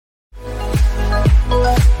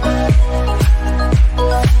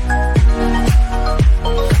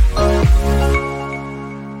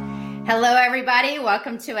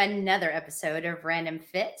welcome to another episode of Random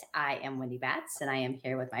Fit. I am Wendy Batts, and I am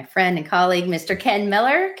here with my friend and colleague, Mr. Ken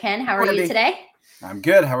Miller. Ken, how are you today? I'm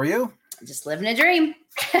good. How are you? Just living a dream.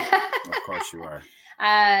 Of course you are.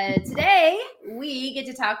 Today, we get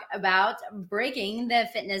to talk about breaking the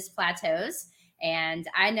fitness plateaus. And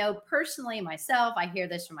I know personally myself, I hear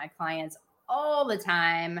this from my clients all the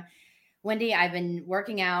time. Wendy, I've been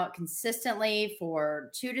working out consistently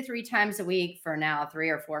for 2 to 3 times a week for now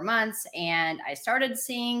 3 or 4 months. And I started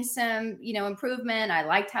seeing some, improvement. I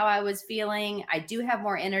liked how I was feeling. I do have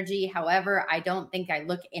more energy. However, I don't think I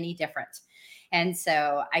look any different. And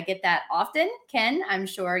so I get that often. Ken, I'm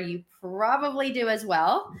sure you probably do as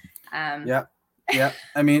well. Yeah.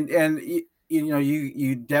 I mean, and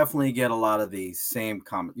you definitely get a lot of the same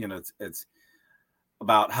comments. It's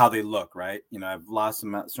about how they look, right? I've lost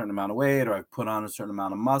a certain amount of weight, or I've put on a certain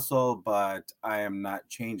amount of muscle, but I am not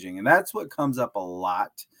changing. And that's what comes up a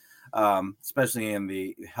lot, especially in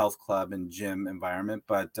the health club and gym environment.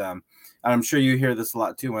 But I'm sure you hear this a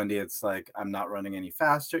lot too, Wendy. It's like, I'm not running any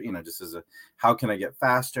faster, just as how can I get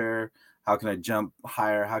faster? How can I jump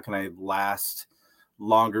higher? How can I last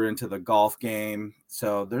longer into the golf game?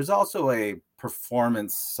 So there's also a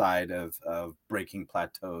performance side of breaking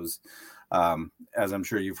plateaus, as I'm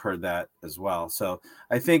sure you've heard that as well. So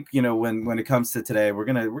I think when it comes to today, we're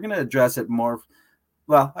gonna address it more.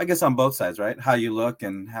 Well, I guess on both sides, right? How you look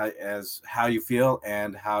and how you feel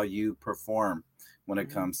and how you perform when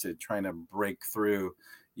it comes to trying to break through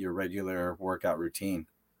your regular workout routine.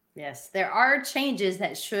 Yes, there are changes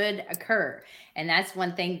that should occur. And that's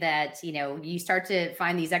one thing that, you start to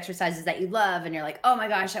find these exercises that you love and you're like, oh my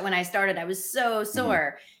gosh, when I started, I was so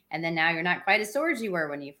sore. And then now you're not quite as sore as you were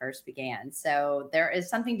when you first began. So there is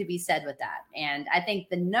something to be said with that. And I think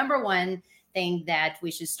the number one thing that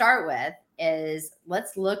we should start with is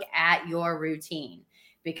let's look at your routine,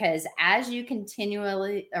 because as you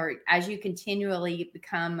continually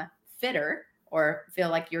become fitter, or feel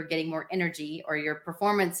like you're getting more energy, or your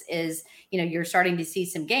performance is, you're starting to see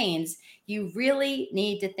some gains, you really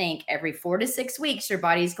need to think every 4 to 6 weeks, your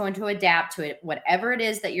body is going to adapt to it, whatever it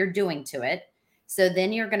is that you're doing to it. So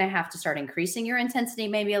then you're going to have to start increasing your intensity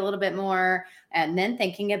maybe a little bit more, and then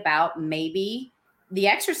thinking about maybe the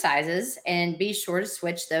exercises and be sure to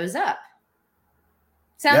switch those up.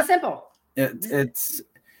 Sounds simple. It is.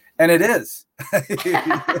 And it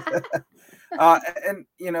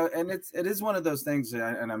is one of those things,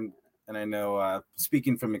 and I know,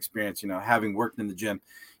 speaking from experience, having worked in the gym,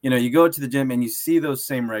 you go to the gym and you see those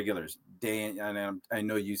same regulars day in, and I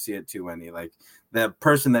know you see it too, Wendy, like the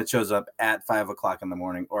person that shows up at 5 o'clock in the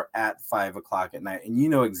morning or at 5 o'clock at night, and you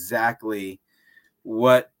know exactly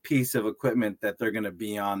what piece of equipment that they're going to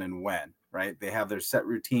be on and when, right? They have their set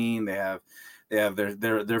routine, they have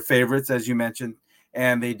their favorites, as you mentioned,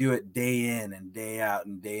 and they do it day in and day out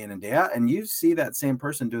and day in and day out. And you see that same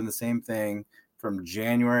person doing the same thing from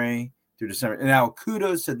January through December. And now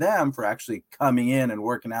kudos to them for actually coming in and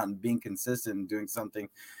working out and being consistent and doing something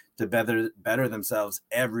to better themselves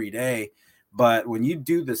every day. But when you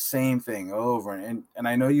do the same thing over, and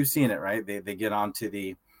I know you've seen it, right? They get onto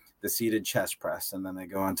the seated chest press, and then they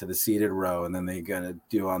go onto the seated row, and then they're going to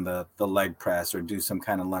do on the leg press or do some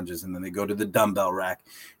kind of lunges. And then they go to the dumbbell rack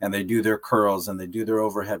and they do their curls and they do their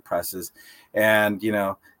overhead presses. And,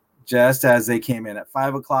 just as they came in at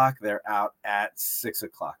 5 o'clock, they're out at 6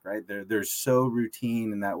 o'clock, right? They're so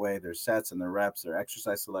routine in that way. Their sets and their reps, their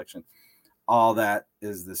exercise selection, all that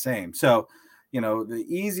is the same. So, the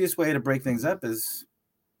easiest way to break things up is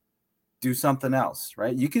do something else,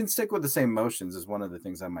 right? You can stick with the same motions is one of the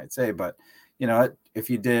things I might say, but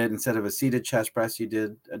if you did, instead of a seated chest press, you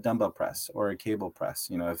did a dumbbell press or a cable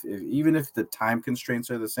press, even if the time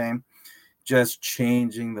constraints are the same, just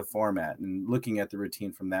changing the format and looking at the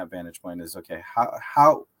routine from that vantage point is, okay,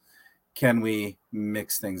 how can we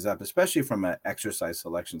mix things up, especially from an exercise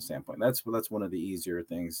selection standpoint? That's one of the easier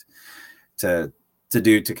things to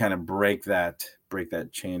do to kind of break that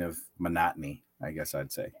chain of monotony, I guess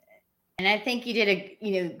I'd say. And I think you did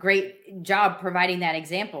a great job providing that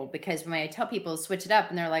example, because when I tell people switch it up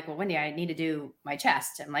and they're like, well, Wendy, I need to do my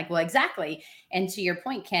chest. I'm like, well, exactly. And to your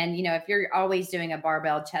point, Ken, if you're always doing a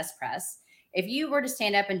barbell chest press, if you were to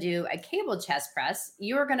stand up and do a cable chest press,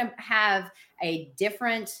 you're going to have a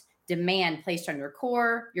different demand placed on your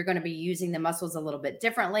core. You're going to be using the muscles a little bit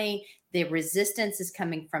differently. The resistance is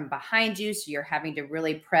coming from behind you, so you're having to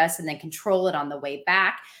really press and then control it on the way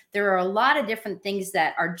back. There are a lot of different things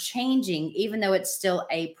that are changing, even though it's still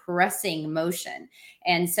a pressing motion.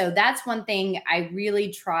 And so that's one thing I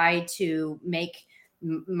really try to make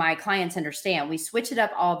my clients understand. We switch it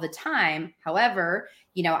up all the time. However,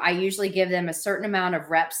 I usually give them a certain amount of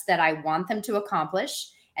reps that I want them to accomplish,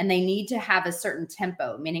 and they need to have a certain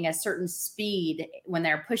tempo, meaning a certain speed. When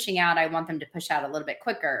they're pushing out, I want them to push out a little bit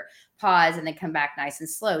quicker, pause, and then come back nice and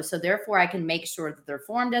slow. So therefore I can make sure that their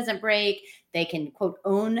form doesn't break. They can, quote,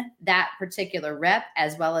 own that particular rep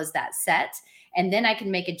as well as that set. And then I can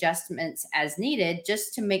make adjustments as needed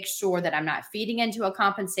just to make sure that I'm not feeding into a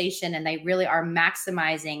compensation and they really are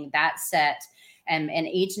maximizing that set and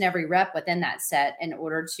each and every rep within that set in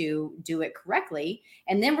order to do it correctly.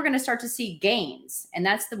 And then we're going to start to see gains. And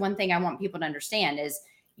that's the one thing I want people to understand is,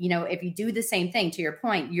 if you do the same thing, to your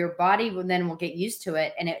point, your body will get used to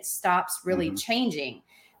it and it stops really changing.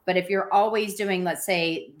 But if you're always doing, let's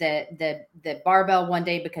say the barbell one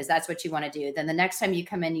day because that's what you want to do, then the next time you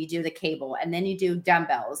come in, you do the cable, and then you do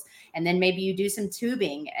dumbbells, and then maybe you do some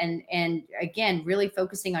tubing, and again, really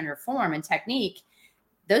focusing on your form and technique.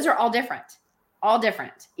 Those are all different,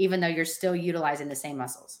 even though you're still utilizing the same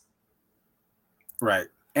muscles. Right.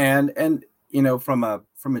 And from a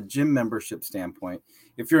gym membership standpoint,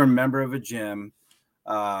 if you're a member of a gym,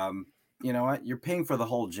 you know what, you're paying for the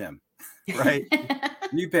whole gym, right?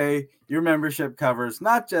 You pay, your membership covers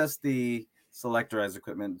not just the selectorized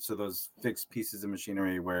equipment, so those fixed pieces of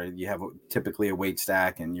machinery where you have typically a weight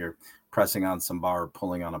stack and you're pressing on some bar or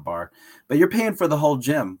pulling on a bar, but you're paying for the whole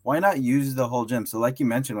gym. Why not use the whole gym? So like you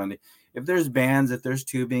mentioned, Wendy, if there's bands, if there's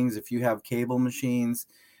tubings, if you have cable machines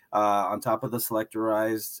on top of the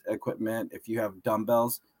selectorized equipment, if you have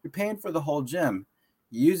dumbbells, you're paying for the whole gym.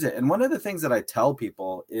 Use it. And one of the things that I tell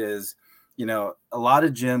people is, a lot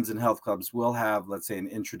of gyms and health clubs will have, let's say, an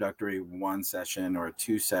introductory 1 session or a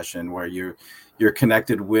 2 session where you're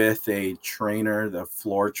connected with a trainer. The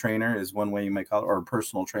floor trainer is one way you might call it, or a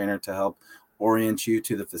personal trainer to help orient you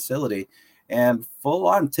to the facility, and full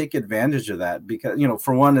on take advantage of that because,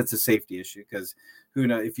 for one, it's a safety issue because who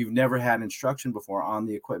knows if you've never had instruction before on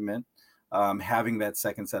the equipment, having that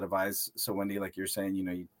second set of eyes. So Wendy, like you're saying,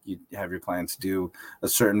 you have your clients do a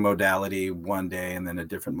certain modality one day and then a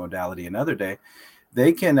different modality another day.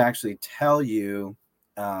 They can actually tell you,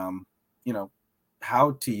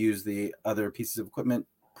 how to use the other pieces of equipment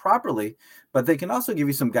properly, but they can also give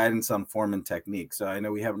you some guidance on form and technique. So I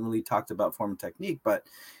know we haven't really talked about form and technique, but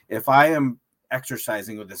if I am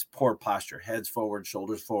exercising with this poor posture, heads forward,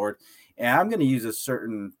 shoulders forward, and I'm going to use a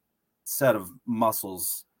certain set of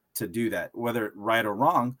muscles to do that, whether right or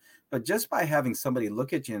wrong, but just by having somebody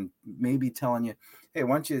look at you and maybe telling you, hey,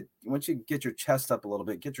 once you get your chest up a little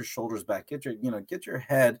bit, get your shoulders back, get your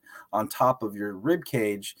head on top of your rib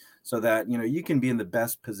cage so that, you can be in the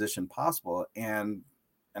best position possible. And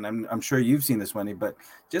I'm sure you've seen this, Wendy, but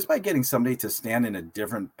just by getting somebody to stand in a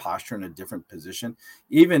different posture, in a different position,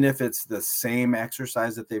 even if it's the same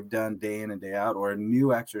exercise that they've done day in and day out or a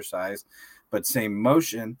new exercise, but same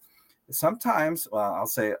motion, sometimes, well, I'll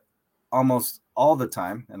say almost all the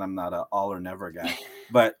time, and I'm not an all or never guy,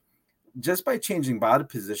 but just by changing body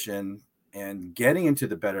position and getting into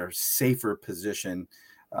the better, safer position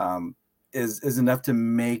is enough to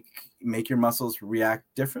make your muscles react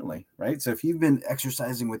differently, right? So if you've been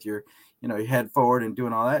exercising with your head forward and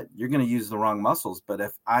doing all that, you're going to use the wrong muscles. But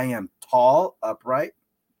if I am tall, upright,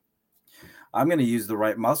 I'm going to use the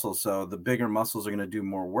right muscles. So the bigger muscles are going to do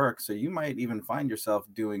more work. So you might even find yourself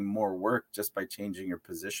doing more work just by changing your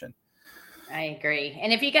position. I agree.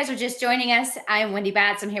 And if you guys are just joining us, I'm Wendy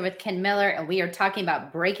Batts. I'm here with Ken Miller, and we are talking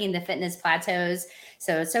about breaking the fitness plateaus.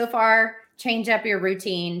 So far, change up your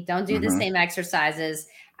routine. Don't do the same exercises.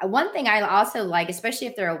 One thing I also like, especially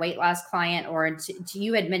if they're a weight loss client or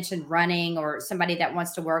you had mentioned running or somebody that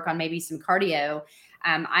wants to work on maybe some cardio,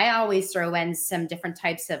 I always throw in some different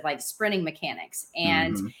types of like sprinting mechanics.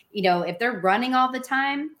 And, if they're running all the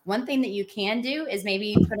time, one thing that you can do is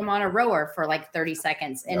maybe put them on a rower for like 30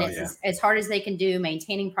 seconds. And as hard as they can do,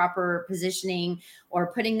 maintaining proper positioning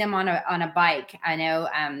or putting them on a bike. I know,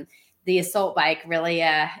 the assault bike really,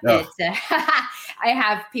 it's, I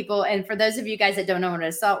have people, and for those of you guys that don't know what an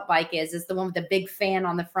assault bike is, it's the one with the big fan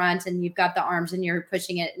on the front and you've got the arms and you're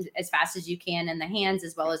pushing it as fast as you can in the hands,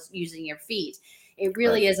 as well as using your feet. It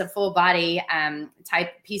really is a full body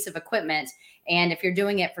type piece of equipment. And if you're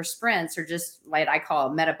doing it for sprints or just like I call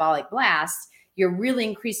a metabolic blast, you're really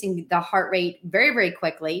increasing the heart rate very, very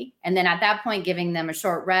quickly. And then at that point, giving them a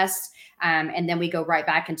short rest. And then we go right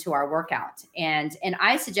back into our workout. And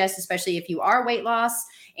I suggest, especially if you are weight loss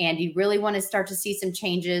and you really want to start to see some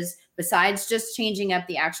changes, besides just changing up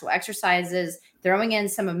the actual exercises, throwing in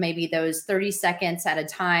some of maybe those 30 seconds at a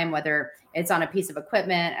time, whether it's on a piece of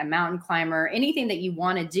equipment, a mountain climber, anything that you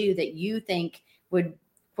want to do that you think would,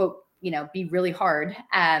 quote, be really hard,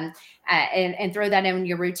 and throw that in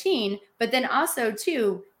your routine. But then also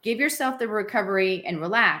too, give yourself the recovery and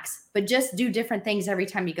relax, but just do different things every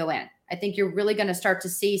time you go in. I think you're really going to start to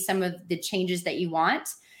see some of the changes that you want.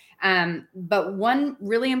 But one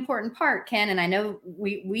really important part, Ken, and I know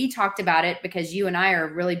we talked about it because you and I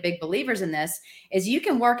are really big believers in this, is you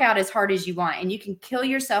can work out as hard as you want and you can kill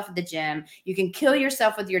yourself at the gym. You can kill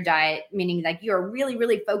yourself with your diet, meaning like you're really,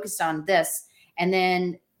 really focused on this. And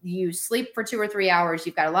then you sleep for 2 or 3 hours.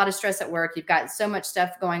 You've got a lot of stress at work. You've got so much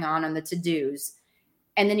stuff going on the to-dos,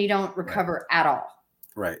 and then you don't recover at all.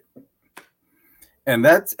 Right. And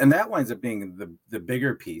that winds up being the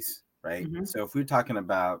bigger piece. Right. Mm-hmm. So if we're talking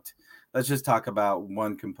about, let's just talk about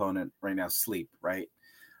one component right now, sleep, right?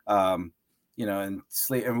 And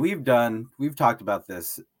sleep, and we've talked about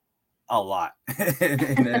this a lot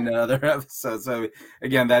in other episodes. So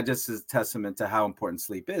again, that just is testament to how important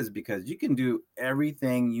sleep is, because you can do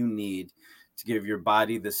everything you need to give your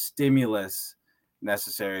body the stimulus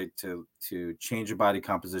necessary to change your body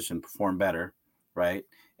composition, perform better, right?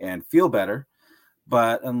 And feel better.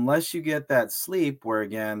 But unless you get that sleep, where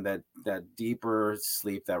again, that deeper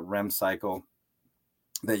sleep, that REM cycle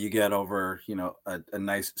that you get over, a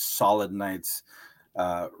nice solid night's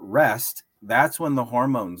rest, that's when the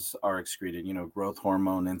hormones are excreted, growth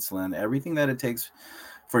hormone, insulin, everything that it takes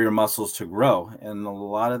for your muscles to grow. And a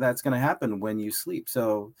lot of that's going to happen when you sleep.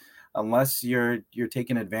 So unless you're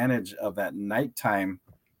taking advantage of that nighttime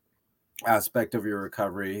aspect of your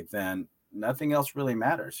recovery, then nothing else really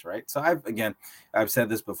matters, right? So I've said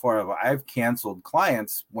this before, I've canceled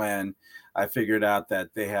clients when I figured out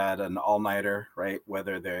that they had an all-nighter, right?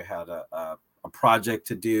 Whether they had a project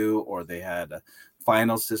to do or they had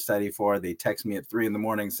finals to study for, they text me at 3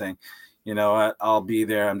 a.m. saying, you know what, I'll be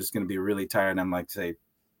there. I'm just going to be really tired. And I'm like,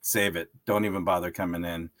 save it. Don't even bother coming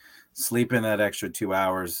in. Sleep in that extra 2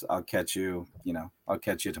 hours. I'll catch you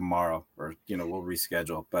tomorrow, or, we'll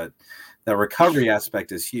reschedule. But the recovery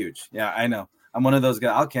aspect is huge. Yeah, I know. I'm one of those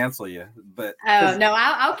guys. I'll cancel you, but no,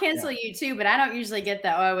 I'll cancel you too. But I don't usually get the,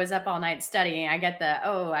 I was up all night studying. I get the,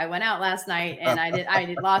 I went out last night and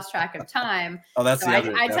I lost track of time. Oh, that's so the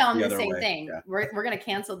other. I tell them the same way. thing. Yeah. We're going to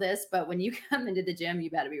cancel this, but when you come into the gym, you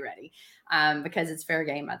better be ready, because it's fair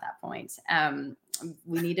game at that point.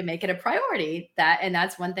 We need to make it a priority, and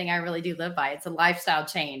that's one thing I really do live by. It's a lifestyle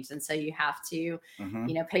change. And so you have to,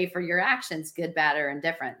 pay for your actions, good, bad, or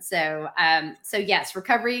indifferent. So yes,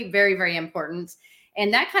 recovery, very, very important.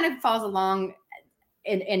 And that kind of falls along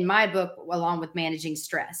in my book, along with managing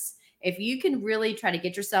stress. If you can really try to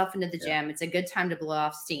get yourself into the gym, it's a good time to blow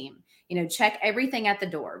off steam. Check everything at the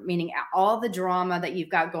door, meaning all the drama that you've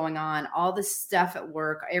got going on, all the stuff at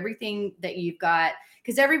work, everything that you've got,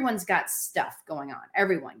 because everyone's got stuff going on,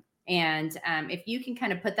 everyone. And if you can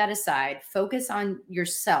kind of put that aside, focus on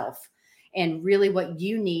yourself and really what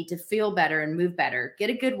you need to feel better and move better, get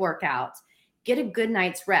a good workout, get a good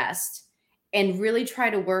night's rest, and really try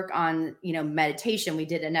to work on, meditation. We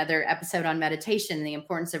did another episode on meditation and the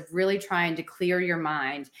importance of really trying to clear your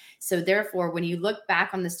mind. So therefore, when you look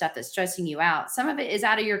back on the stuff that's stressing you out, some of it is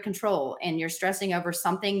out of your control and you're stressing over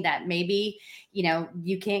something that maybe,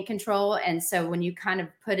 you can't control. And so when you kind of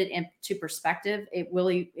put it into perspective, it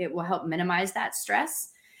will help minimize that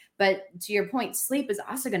stress. But to your point, sleep is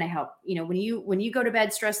also going to help. When you go to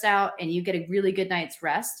bed stressed out and you get a really good night's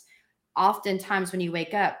rest, oftentimes when you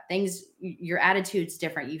wake up, your attitude's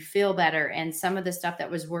different. You feel better. And some of the stuff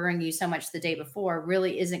that was worrying you so much the day before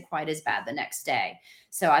really isn't quite as bad the next day.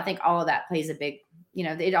 So I think all of that plays a big,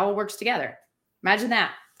 it all works together. Imagine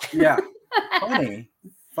that. Yeah.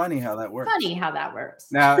 Funny how that works. Funny how that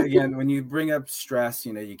works. Now, again, when you bring up stress,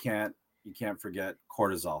 you can't forget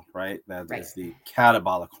cortisol, right? That is the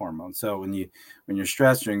catabolic hormone. So when you're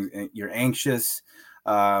stressed, you're anxious,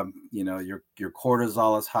 your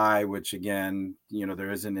cortisol is high, which again,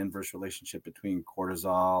 there is an inverse relationship between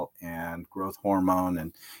cortisol and growth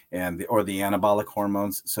hormone and the anabolic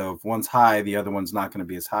hormones. So if one's high, the other one's not going to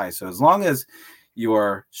be as high. So as long as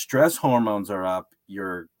your stress hormones are up,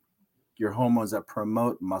 your hormones that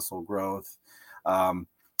promote muscle growth,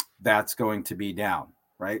 that's going to be down,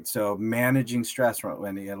 right? So managing stress,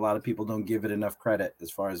 when a lot of people don't give it enough credit as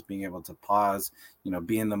far as being able to pause,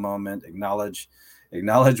 be in the moment, acknowledge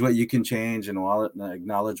what you can change and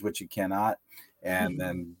acknowledge what you cannot, and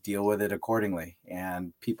then deal with it accordingly.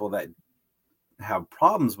 And people that have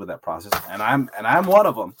problems with that process, and I'm one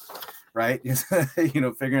of them, right?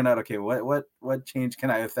 Figuring out, okay, what change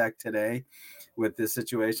can I affect today with this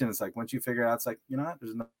situation? It's like, once you figure it out, it's like,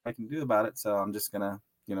 there's nothing I can do about it. So I'm just going to,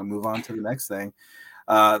 move on to the next thing.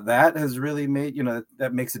 That has really made,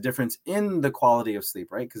 that makes a difference in the quality of sleep,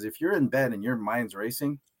 right? Because if you're in bed and your mind's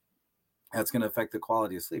racing, that's going to affect the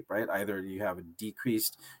quality of sleep, right? Either you have a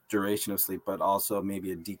decreased duration of sleep, but also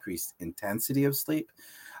maybe a decreased intensity of sleep.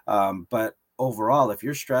 But overall, if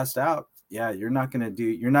you're stressed out, yeah, you're not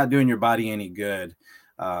doing your body any good,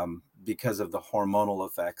 because of the hormonal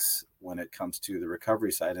effects when it comes to the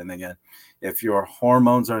recovery side. And again, if your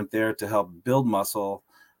hormones aren't there to help build muscle,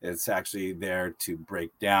 it's actually there to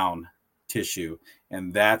break down tissue,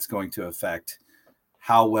 and that's going to affect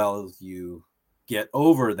how well you get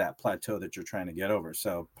over that plateau that you're trying to get over.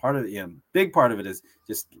 So big part of it is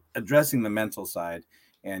just addressing the mental side,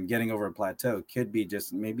 and getting over a plateau could be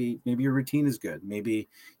just maybe your routine is good, maybe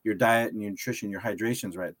your diet and your nutrition, your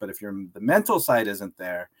hydration's right. But if the mental side isn't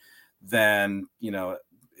there, then it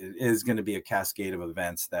is going to be a cascade of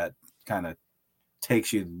events that kind of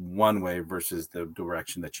takes you one way versus the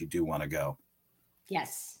direction that you do want to go.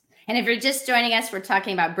 Yes. And if you're just joining us, we're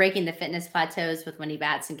talking about breaking the fitness plateaus with Wendy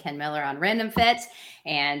Batts and Ken Miller on Random Fit.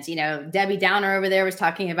 And, Debbie Downer over there was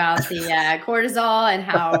talking about the cortisol, and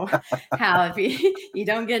how if you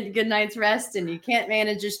don't get a good night's rest and you can't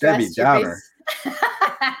manage your stress, Debbie Downer.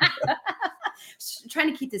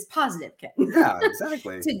 Trying to keep this positive, Ken. Yeah,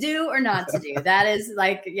 exactly. To do or not to do. That is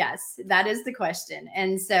yes, that is the question.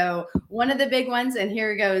 And so one of the big ones, and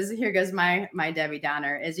here goes my Debbie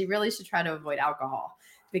Downer, is you really should try to avoid alcohol,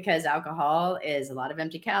 because alcohol is a lot of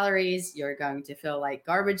empty calories. You're going to feel like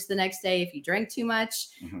garbage the next day if you drink too much.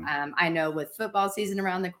 Mm-hmm. I know with football season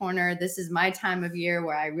around the corner, this is my time of year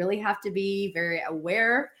where I really have to be very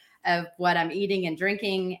aware of what I'm eating and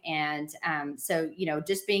drinking. And so,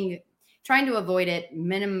 just trying to avoid it,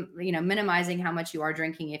 minimizing how much you are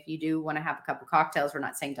drinking. If you do want to have a couple cocktails, we're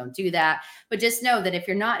not saying don't do that, but just know that if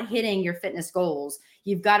you're not hitting your fitness goals,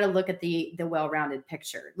 you've got to look at the well-rounded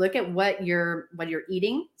picture. Look at what you're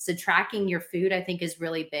eating. So tracking your food, I think, is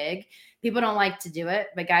really big. People don't like to do it,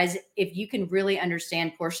 but guys, if you can really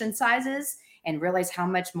understand portion sizes and realize how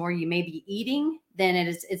much more you may be eating, then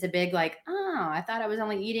it's a big I thought I was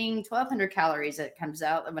only eating 1,200 calories. It comes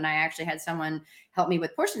out when I actually had someone help me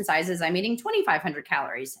with portion sizes, I'm eating 2,500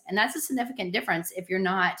 calories. And that's a significant difference if you're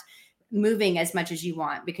not moving as much as you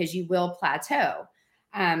want, because you will plateau.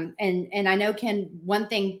 And I know, Ken, one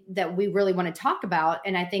thing that we really want to talk about,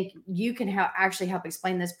 and I think you can actually help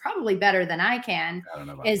explain this probably better than I can,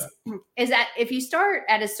 is that if you start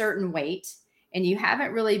at a certain weight and you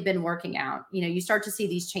haven't really been working out, you start to see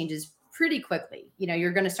these changes pretty quickly.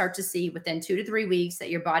 You're going to start to see within 2 to 3 weeks that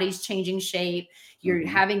your body's changing shape, you're mm-hmm.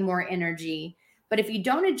 having more energy. But if you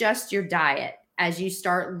don't adjust your diet as you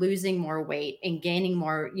start losing more weight and gaining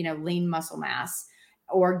more, lean muscle mass,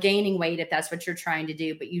 or gaining weight, if that's what you're trying to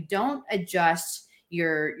do, but you don't adjust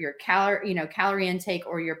your calorie intake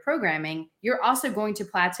or your programming, you're also going to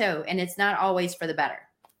plateau, and it's not always for the better.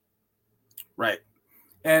 Right.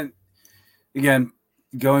 And again,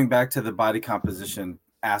 going back to the body composition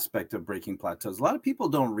aspect of breaking plateaus, a lot of people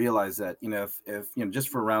don't realize that, if just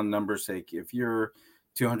for round numbers sake, if you're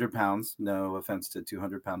 200 pounds, no offense to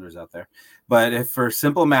 200 pounders out there, but if for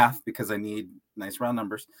simple math, because I need nice round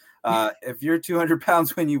numbers, if you're 200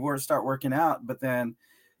 pounds when you start working out, but then,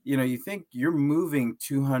 you think you're moving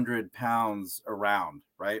 200 pounds around,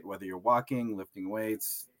 right? Whether you're walking, lifting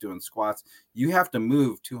weights, doing squats, you have to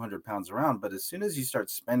move 200 pounds around. But as soon as you start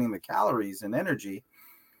spending the calories and energy,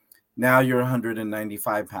 now you're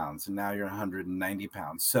 195 pounds, and now you're 190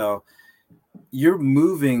 pounds. So you're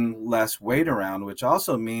moving less weight around, which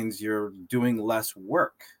also means you're doing less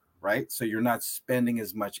work, right? So you're not spending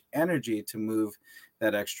as much energy to move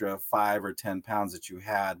that extra 5 or 10 pounds that you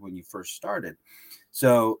had when you first started.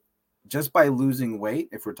 So just by losing weight,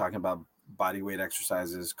 if we're talking about body weight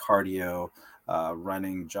exercises, cardio,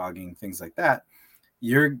 running, jogging, things like that,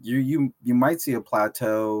 you might see a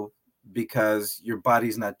plateau because your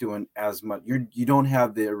body's not doing as much. You don't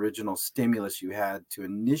have the original stimulus you had to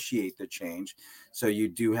initiate the change. So you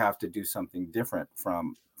do have to do something different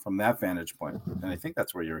from that vantage point. And I think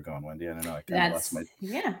that's where you were going, Wendy. I don't know. I kind of lost my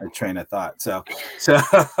train of thought. So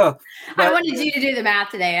I wanted you to do the math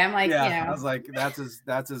today. I'm like, I was like, that's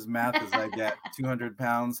as math as I get. 200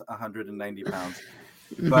 pounds, 190 pounds.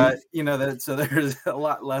 Mm-hmm. But so there's a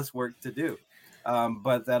lot less work to do.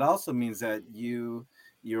 But that also means that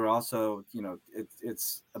you're also,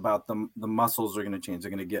 it's about the muscles are going to change. They're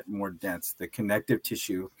going to get more dense. The connective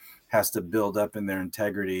tissue has to build up in their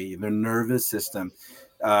integrity. Their nervous system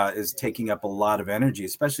is taking up a lot of energy,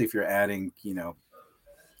 especially if you're adding,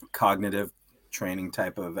 cognitive training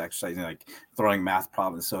type of exercise, like throwing math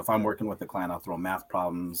problems. So if I'm working with a client, I'll throw math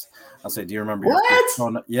problems. I'll say, do you remember what?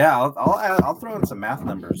 I'll throw in some math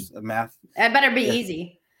numbers. Math. That better be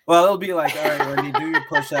easy. Well, it'll be like, all right, Wendy, do your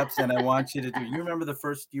push-ups, and I want you to do. Do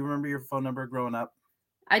you remember your phone number growing up?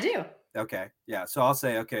 I do. Okay. Yeah. So I'll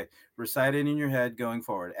say, okay, recite it in your head going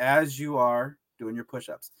forward as you are doing your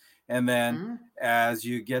push-ups. And then Mm. as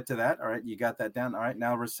you get to that, all right, you got that down. All right,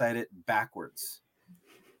 now recite it backwards.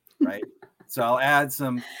 Right. So I'll add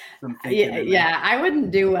some thinking in there. Yeah, I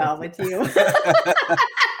wouldn't do well with you.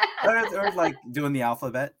 or like doing the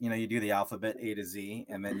alphabet. You do the alphabet A to Z,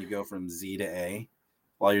 and then you go from Z to A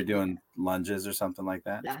while you're doing lunges or something like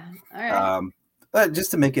that. Yeah. All right. But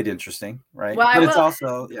just to make it interesting, right? Well, I But it's will.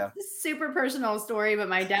 also, yeah. Super personal story, but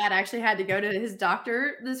my dad actually had to go to his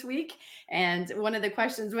doctor this week. And one of the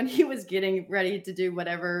questions when he was getting ready to do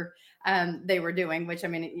whatever they were doing, which I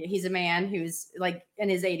mean, he's a man who's like in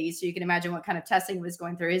his 80s. So you can imagine what kind of testing he was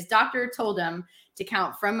going through. His doctor told him to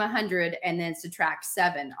count from 100 and then subtract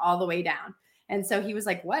 7 all the way down. And so he was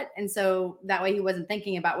like, what? And so that way he wasn't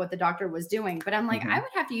thinking about what the doctor was doing. But I'm like, I would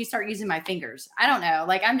have to start using my fingers. I don't know.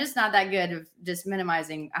 Like, I'm just not that good of just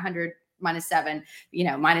minimizing 100 minus 7,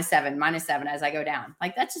 minus 7 as I go down.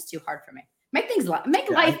 Like, that's just too hard for me. Make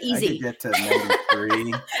life easy. I could get to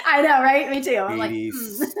 93. I know, right? Me too. I'm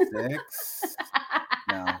 86.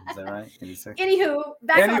 No, is that right? 86. Anywho,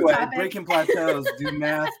 back on topic. Breaking plateaus. Do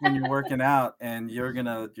math when you're working out, and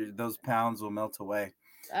those pounds will melt away.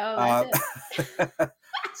 Oh, that's it.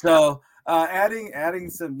 So adding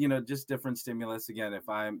some, just different stimulus. Again, if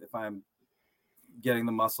I'm getting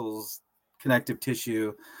the muscles, connective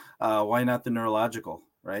tissue, why not the neurological,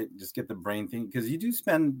 right? Just get the brain thing, because you do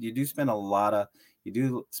spend a lot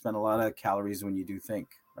of calories when you do think,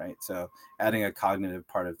 right? So adding a cognitive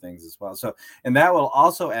part of things as well. So, and that will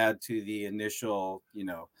also add to the initial,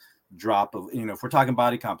 drop of, if we're talking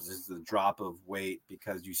body composition, the drop of weight,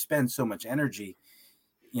 because you spend so much energy,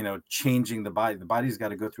 changing the body's got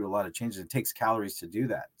to go through a lot of changes. It takes calories to do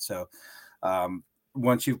that. So,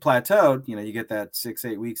 once you've plateaued, you get that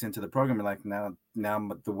 6-8 weeks into the program, you're like, now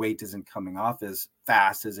the weight isn't coming off as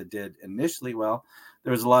fast as it did initially. Well,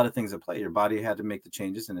 there was a lot of things at play. Your body had to make the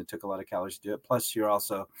changes, and it took a lot of calories to do it. Plus, you're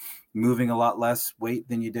also moving a lot less weight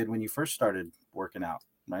than you did when you first started working out,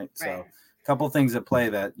 right? So a couple of things at play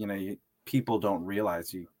that, people don't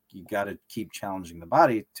realize. You got to keep challenging the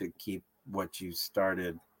body to keep what you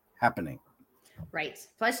started happening. Right.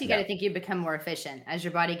 Plus, you got to think you become more efficient as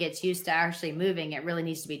your body gets used to actually moving. It really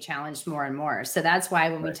needs to be challenged more and more. So that's why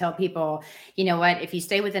when we tell people, if you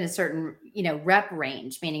stay within a certain, rep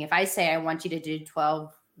range, meaning if I say I want you to do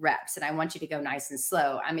 12 reps and I want you to go nice and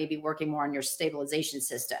slow, I may be working more on your stabilization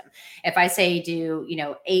system. If I say do,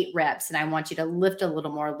 8 reps and I want you to lift a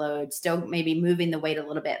little more load, still maybe moving the weight a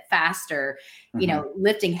little bit faster,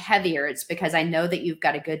 lifting heavier, it's because I know that you've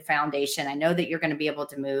got a good foundation. I know that you're going to be able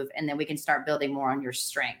to move, and then we can start building more on your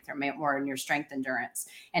strength, or more on your strength endurance,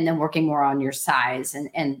 and then working more on your size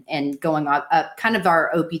and going up kind of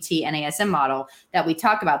our OPT NASM model that we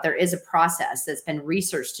talk about. There is a process that's been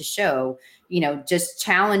researched to show, just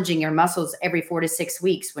challenging your muscles every 4 to 6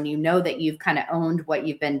 weeks, when you know that you've kind of owned what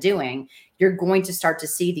you've been doing, you're going to start to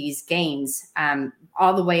see these gains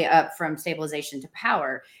all the way up from stabilization to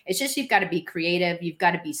power. It's just, you've got to be creative. You've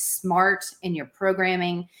got to be smart in your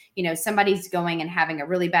programming. Somebody's going and having a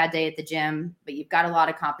really bad day at the gym, but you've got a lot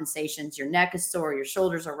of compensations. Your neck is sore, your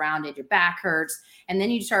shoulders are rounded, your back hurts. And then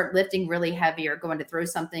you start lifting really heavy or going to throw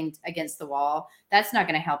something against the wall. That's not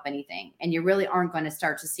going to help anything. And you really aren't going to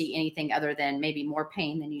start to see anything other than maybe more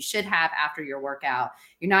pain than you should have after your workout.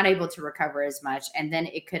 You're not able to recover as much. And then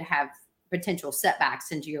it could have potential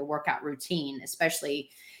setbacks into your workout routine, especially,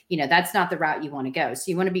 that's not the route you want to go. So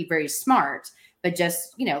you want to be very smart, but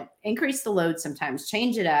just, increase the load sometimes,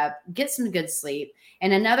 change it up, get some good sleep.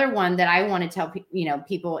 And another one that I want to tell,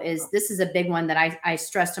 people is, this is a big one that I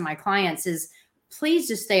stress to my clients, is please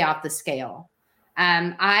just stay off the scale.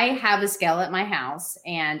 I have a scale at my house,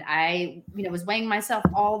 and I, was weighing myself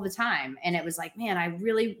all the time. And it was like, man, I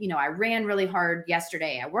really, I ran really hard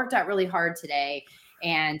yesterday. I worked out really hard today,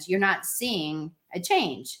 and you're not seeing a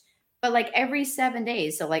change. But like every 7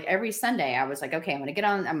 days, so like every Sunday, I was like, okay, I'm going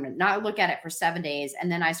to not look at it for 7 days.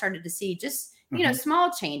 And then I started to see just, small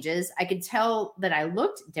changes. I could tell that I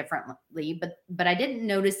looked differently, but I didn't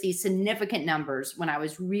notice these significant numbers when I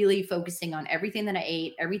was really focusing on everything that I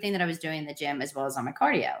ate, everything that I was doing in the gym, as well as on my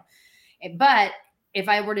cardio. But if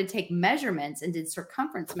I were to take measurements and did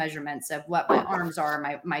circumference measurements of what my arms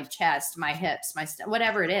are, my chest, my hips,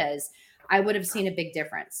 whatever it is, I would have seen a big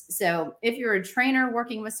difference. So if you're a trainer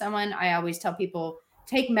working with someone, I always tell people,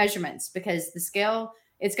 take measurements, because the scale,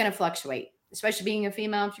 it's going to fluctuate, especially being a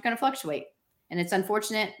female. You're going to fluctuate, and it's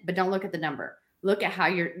unfortunate, but don't look at the number. Look at how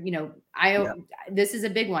you're, this is a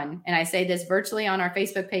big one. And I say this virtually on our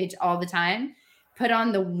Facebook page all the time. Put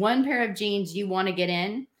on the one pair of jeans you want to get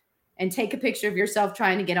in, and take a picture of yourself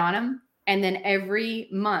trying to get on them, And then every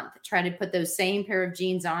month, try to put those same pair of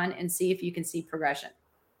jeans on and see if you can see progression.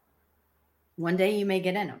 One day you may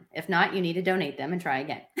get in them. If not, you need to donate them and try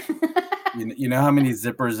again. You know how many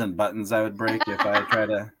zippers and buttons I would break if I try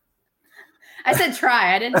to. I said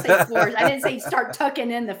try. I didn't say force. I didn't say start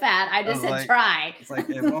tucking in the fat. I just said try. It's like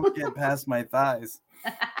it won't get past my thighs.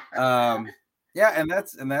 Yeah, and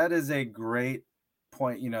that is a great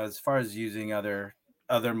point. As far as using other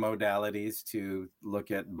modalities to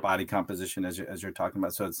look at body composition as you're talking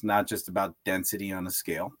about. So it's not just about density on a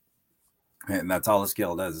scale, and that's all the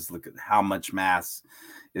scale does is look at how much mass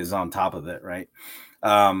is on top of it, right?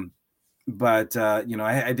 But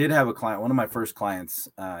I did have a client, one of my first clients.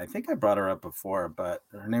 I think I brought her up before, but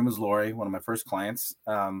her name was Lori, one of my first clients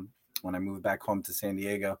when I moved back home to San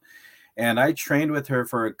Diego. And I trained with her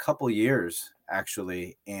for a couple years,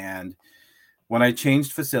 actually. And when I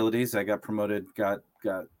changed facilities, I got promoted, got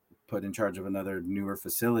put in charge of another newer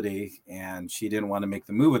facility, and she didn't want to make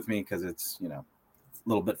the move with me because it's, a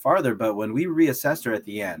little bit farther. But when we reassessed her at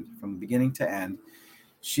the end, from beginning to end,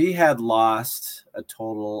 she had lost a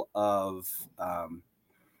total of,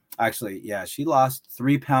 she lost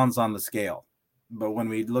 3 pounds on the scale. But when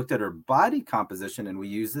we looked at her body composition, and we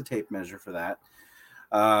used the tape measure for that,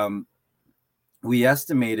 we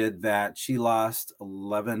estimated that she lost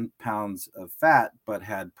 11 pounds of fat, but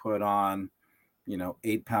had put on,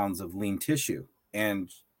 8 pounds of lean tissue.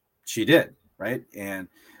 And she did, right? And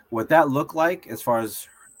what that looked like as far as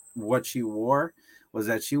what she wore was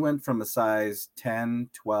that she went from a size 10,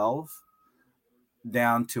 12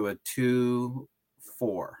 down to a 2,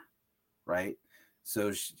 4, right?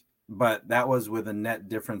 So, but that was with a net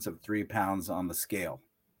difference of 3 pounds on the scale,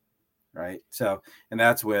 right? So, and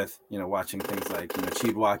that's with, watching things like,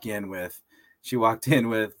 she walked in with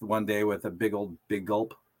one day with a big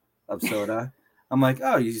gulp of soda. I'm like,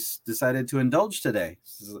 oh, you decided to indulge today.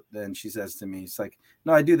 Then she says to me, it's like,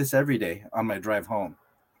 no, I do this every day on my drive home.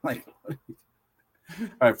 Like, all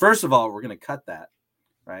right, first of all, we're going to cut that,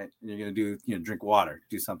 right? You're going to do, drink water,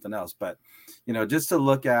 do something else. But, just to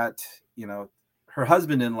look at, her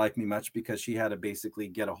husband didn't like me much because she had to basically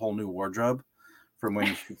get a whole new wardrobe from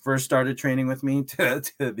when she first started training with me to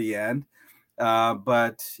the end.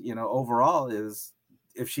 But, overall is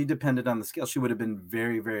if she depended on the scale, she would have been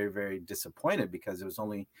very, very, very disappointed because it was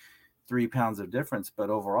only 3 pounds of difference. But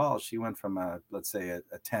overall, she went from let's say a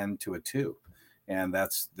 10 to a 2. And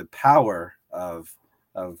that's the power of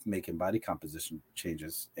making body composition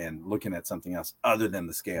changes and looking at something else other than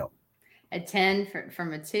the scale. A 10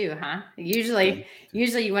 from a 2, huh? Usually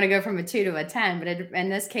you want to go from a 2 to a 10, but in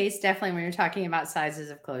this case, definitely when you're talking about sizes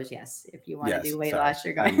of clothes, yes. If you want to do weight loss,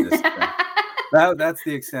 you're going. That's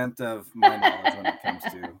the extent of my knowledge when it comes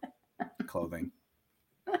to clothing.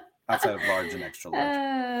 Outside of large and extra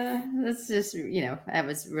large. That's just, that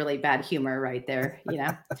was really bad humor right there.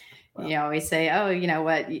 Well, you always say, oh, you know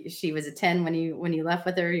what? She was a 10 when you left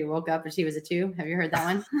with her, you woke up and she was a 2. Have you heard that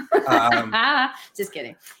one? Just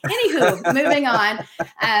kidding. Anywho, moving on.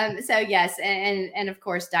 So yes. And of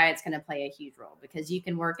course, diet's going to play a huge role because you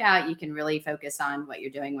can work out, you can really focus on what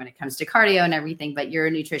you're doing when it comes to cardio and everything, but your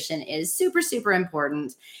nutrition is super, super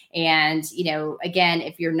important. And, again,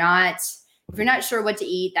 if you're not sure what to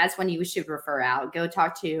eat, that's when you should refer out. Go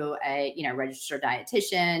talk to a, registered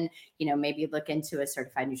dietitian, maybe look into a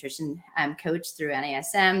certified nutrition coach through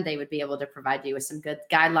NASM. They would be able to provide you with some good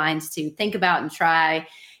guidelines to think about and try.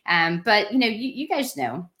 But, you guys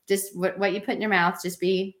know just what you put in your mouth, just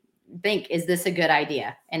think, is this a good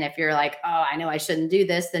idea? And if you're like, oh, I know I shouldn't do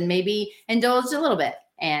this, then maybe indulge a little bit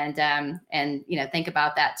and think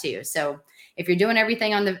about that too. So if you're doing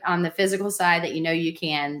everything on the physical side that you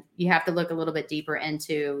can, you have to look a little bit deeper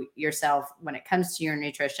into yourself when it comes to your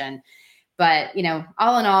nutrition. But,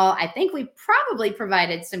 all in all, I think we probably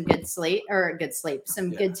provided some good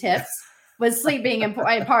good tips with sleep being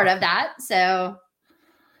a part of that. So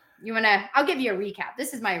I'll give you a recap.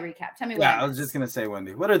 This is my recap. Tell me what. Yeah, I was just going to say,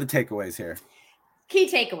 Wendy, what are the takeaways here? Key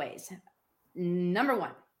takeaways. Number 1,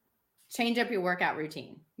 change up your workout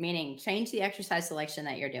routine, meaning change the exercise selection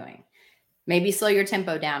that you're doing. Maybe slow your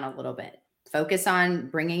tempo down a little bit. Focus on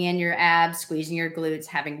bringing in your abs, squeezing your glutes,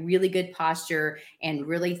 having really good posture, and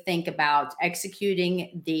really think about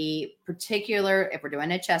executing the particular, if we're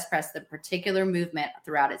doing a chest press, the particular movement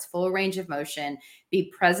throughout its full range of motion.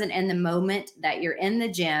 Be present in the moment that you're in the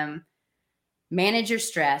gym. Manage your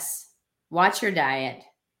stress. Watch your diet.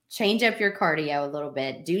 Change up your cardio a little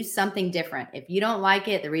bit. Do something different. If you don't like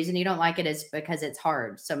it, the reason you don't like it is because it's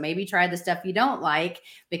hard. So maybe try the stuff you don't like,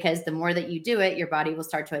 because the more that you do it, your body will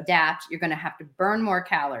start to adapt. You're going to have to burn more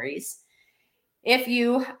calories. If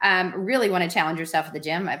you really want to challenge yourself at the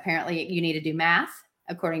gym, apparently you need to do math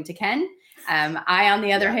according to Ken. I, on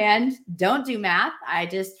the other hand, don't do math. I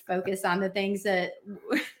just focus on the things that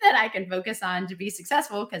I can focus on to be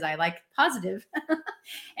successful because I like positive.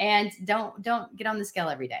 And don't get on the scale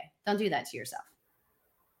every day. Don't do that to yourself.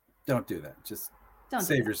 Don't do that. Just don't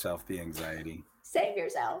save yourself the anxiety. Save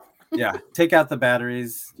yourself. Yeah. Take out the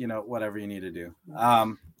batteries, whatever you need to do.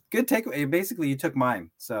 Good takeaway. Basically, you took mine.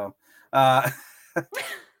 So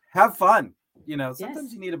have fun.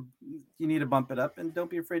 Sometimes you need to bump it up, and don't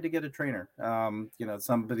be afraid to get a trainer.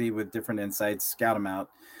 Somebody with different insights, scout them out.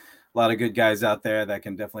 A lot of good guys out there that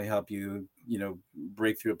can definitely help you,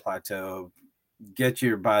 break through a plateau, get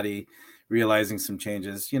your body realizing some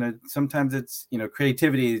changes. Sometimes it's,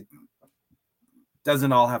 creativity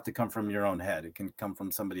doesn't all have to come from your own head. It can come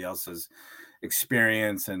from somebody else's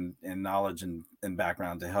experience and knowledge and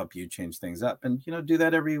background to help you change things up, and do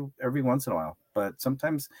that every once in a while. But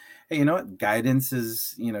sometimes, hey, you know what, guidance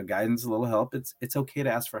is a little help. It's okay to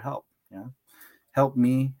ask for help. Help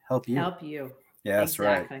me help you. Yeah, that's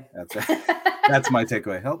exactly right. That's my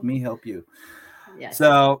takeaway. Help me help you. Yes.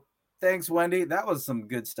 So thanks, Wendy. That was some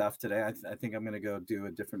good stuff today. I think I'm going to go do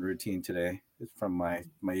a different routine today from my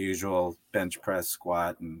usual bench press,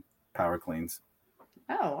 squat, and power cleans.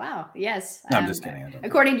 Oh, wow. Yes. No, I'm just kidding.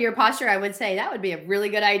 According to your posture, I would say that would be a really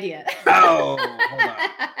good idea. Oh, hold on.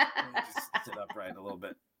 Let me just sit upright a little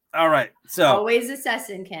bit. All right. So always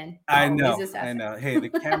assessing, Ken. I know. Hey, the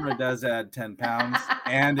camera does add 10 pounds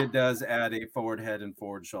and it does add a forward head and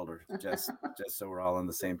forward shoulder, just so we're all on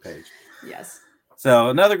the same page. Yes. So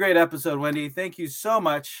another great episode, Wendy. Thank you so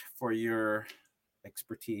much for your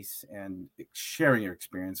expertise and sharing your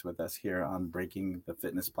experience with us here on Breaking the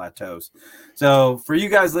Fitness Plateaus. So for you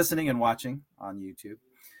guys listening and watching on YouTube,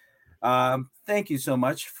 thank you so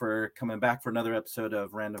much for coming back for another episode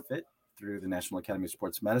of Random Fit through the National Academy of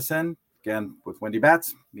Sports Medicine. Again, with Wendy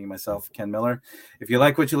Batts, me, myself, Ken Miller. If you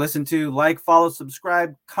like what you listen to, like, follow,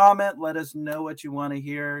 subscribe, comment, let us know what you want to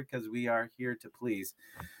hear, because we are here to please.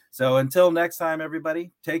 So until next time,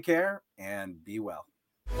 everybody, take care and be well.